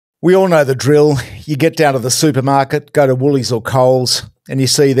We all know the drill. You get down to the supermarket, go to Woolies or Coles, and you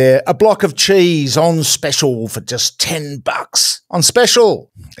see there a block of cheese on special for just $10. On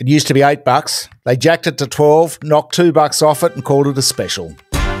special. It used to be $8. They jacked it to 12, knocked $2 off it and called it a special.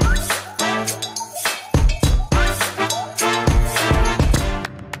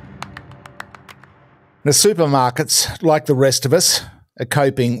 The supermarkets, like the rest of us, are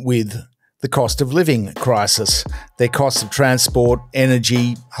coping with the cost of living crisis. Their cost of transport,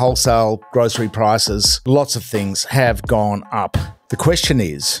 energy, wholesale grocery prices, lots of things have gone up. The question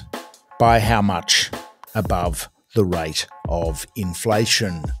is, by how much above the rate of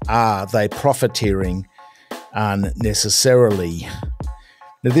inflation? Are they profiteering unnecessarily?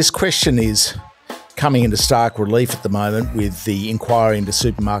 Now, this question is coming into stark relief at the moment with the inquiry into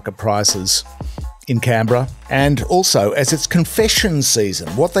supermarket prices in Canberra, and also as it's confession season,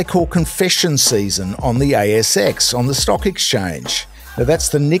 what they call confession season on the ASX, on the stock exchange. Now that's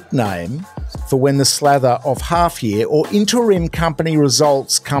the nickname for when the slather of half-year or interim company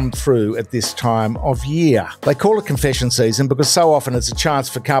results come through at this time of year. They call it confession season because so often it's a chance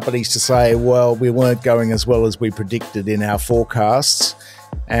for companies to say, well, we weren't going as well as we predicted in our forecasts,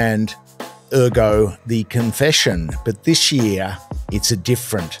 and ergo the confession. But this year, it's a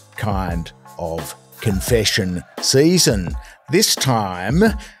different kind of confession season. This time,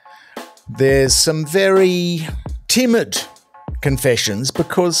 there's some very timid confessions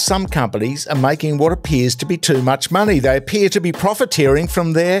because some companies are making what appears to be too much money. They appear to be profiteering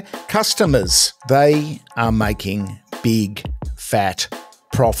from their customers. They are making big, fat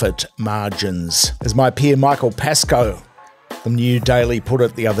profit margins. As my peer Michael Pascoe, the New Daily, put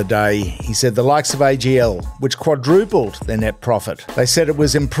it the other day, he said the likes of AGL, which quadrupled their net profit. They said it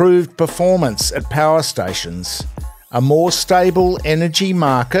was improved performance at power stations, a more stable energy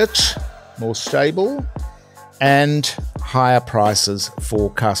market, more stable, and higher prices for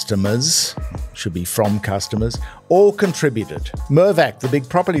customers, should be from customers, all contributed. Mirvac, the big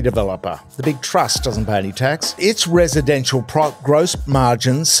property developer, the big trust, doesn't pay any tax. Its residential gross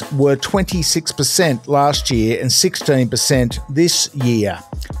margins were 26% last year and 16% this year.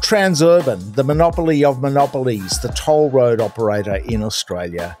 Transurban, the monopoly of monopolies, the toll road operator in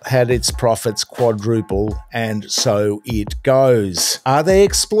Australia, had its profits quadruple, and so it goes. Are they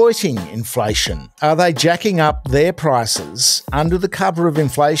exploiting inflation? Are they jacking up their prices under the cover of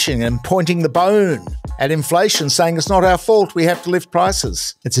inflation and pointing the bone at inflation, saying it's not our fault, we have to lift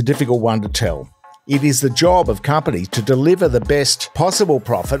prices? It's a difficult one to tell. It is the job of companies to deliver the best possible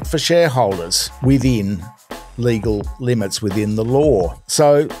profit for shareholders within legal limits, within the law.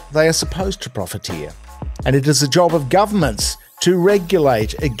 So they are supposed to profiteer. And it is the job of governments to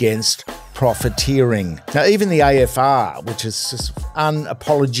regulate against profiteering. Now, even the AFR, which is just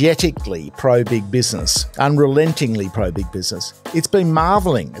unapologetically pro-big business, unrelentingly pro-big business, it's been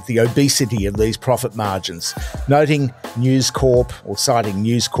marvelling at the obesity of these profit margins, noting News Corp, or citing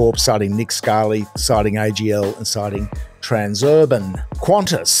News Corp, citing Nick Scali, citing AGL, and citing Transurban.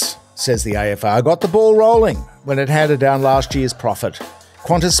 Qantas, says the AFR, got the ball rolling when it handed down last year's profit.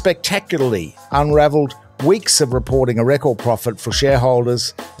 Qantas spectacularly unravelled weeks of reporting a record profit for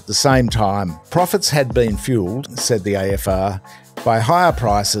shareholders at the same time. Profits had been fuelled, said the AFR, by higher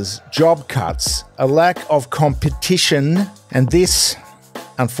prices, job cuts, a lack of competition, and this,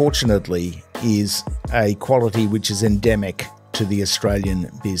 unfortunately, is a quality which is endemic to the Australian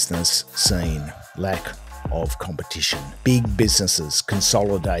business scene. Lack of competition. Big businesses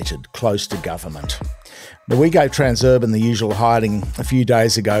consolidated close to government. Now, we gave Transurban the usual hiding a few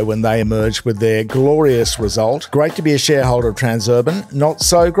days ago when they emerged with their glorious result. Great to be a shareholder of Transurban, not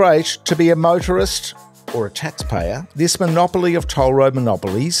so great to be a motorist or a taxpayer. This monopoly of toll road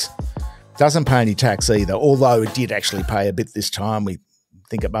monopolies doesn't pay any tax either, although it did actually pay a bit this time. We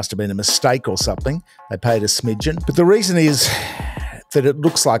think it must have been a mistake or something. They paid a smidgen. But the reason is that it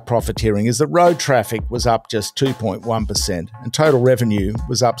looks like profiteering is that road traffic was up just 2.1% and total revenue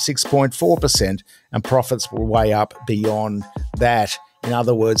was up 6.4% and profits were way up beyond that. In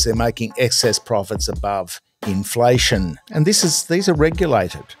other words, they're making excess profits above inflation. And these are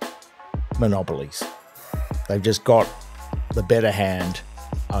regulated monopolies. They've just got the better hand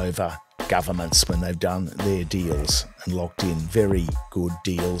over governments when they've done their deals and locked in very good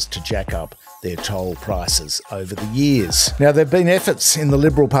deals to jack up their toll prices over the years. Now, there have been efforts in the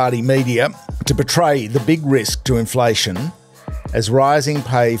Liberal Party media to portray the big risk to inflation as rising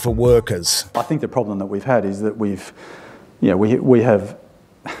pay for workers. I think the problem that we've had is that we have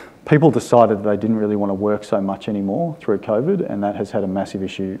people decided they didn't really want to work so much anymore through COVID, and that has had a massive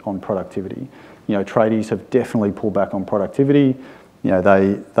issue on productivity. Tradies have definitely pulled back on productivity.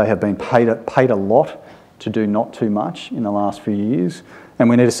 They have been paid a lot to do not too much in the last few years. And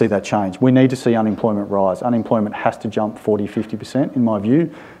we need to see that change. We need to see unemployment rise. Unemployment has to jump 40, 50% in my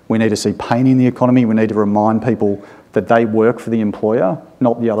view. We need to see pain in the economy. We need to remind people that they work for the employer,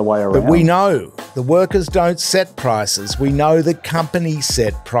 not the other way around. But we know the workers don't set prices. We know that companies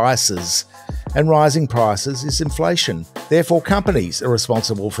set prices. And rising prices is inflation. Therefore, companies are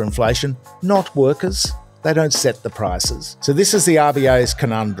responsible for inflation, not workers. They don't set the prices. So this is the RBA's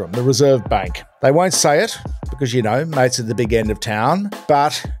conundrum, the Reserve Bank. They won't say it because, mates at the big end of town,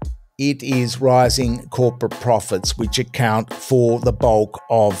 but it is rising corporate profits which account for the bulk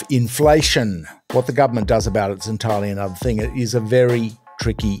of inflation. What the government does about it is entirely another thing. It is a very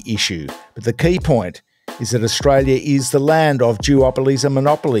tricky issue. But the key point is that Australia is the land of duopolies and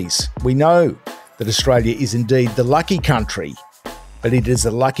monopolies. We know that Australia is indeed the lucky country, but it is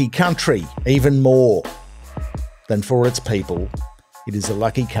a lucky country even more than for its people. It is a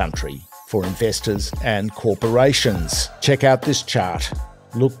lucky country for investors and corporations. Check out this chart.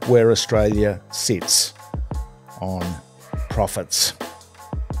 Look where Australia sits on profits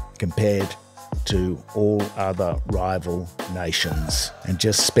compared to all other rival nations. And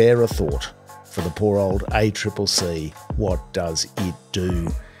just spare a thought for the poor old ACCC. What does it do?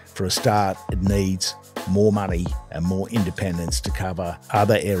 For a start, it needs more money and more independence to cover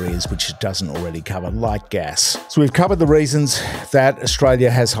other areas which it doesn't already cover, like gas. So we've covered the reasons that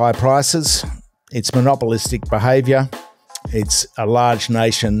Australia has high prices. It's monopolistic behaviour. It's a large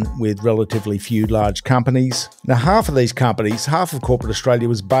nation with relatively few large companies. Now, half of these companies, half of corporate Australia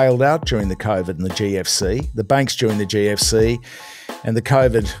was bailed out during the COVID and the GFC, the banks during the GFC, and the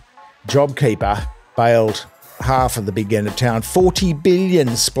COVID JobKeeper bailed half of the big end of town. 40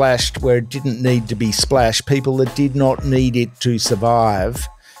 billion splashed where it didn't need to be splashed. People that did not need it to survive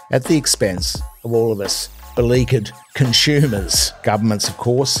at the expense of all of us beleaguered consumers. Governments, of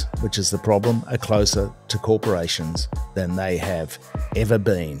course, which is the problem, are closer to corporations than they have ever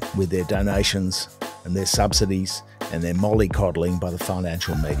been with their donations and their subsidies and their mollycoddling by the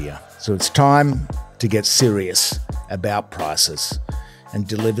financial media. So it's time to get serious about prices and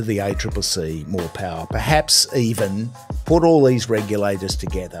deliver the ACCC more power. Perhaps even put all these regulators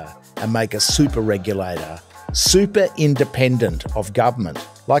together and make a super regulator, super independent of government,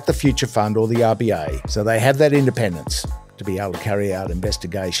 like the Future Fund or the RBA, so they have that independence to be able to carry out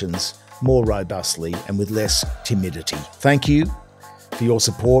investigations more robustly and with less timidity. Thank you for your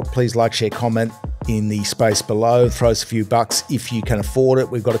support. Please like, share, comment in the space below. Throw us a few bucks if you can afford it.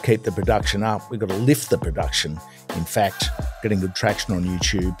 We've got to keep the production up. We've got to lift the production. In fact, getting good traction on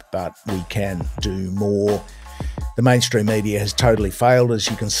YouTube, but we can do more. The mainstream media has totally failed, as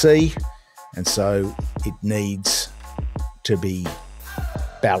you can see, and so it needs to be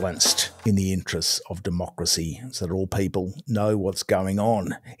balanced in the interests of democracy so that all people know what's going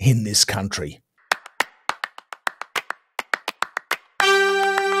on in this country.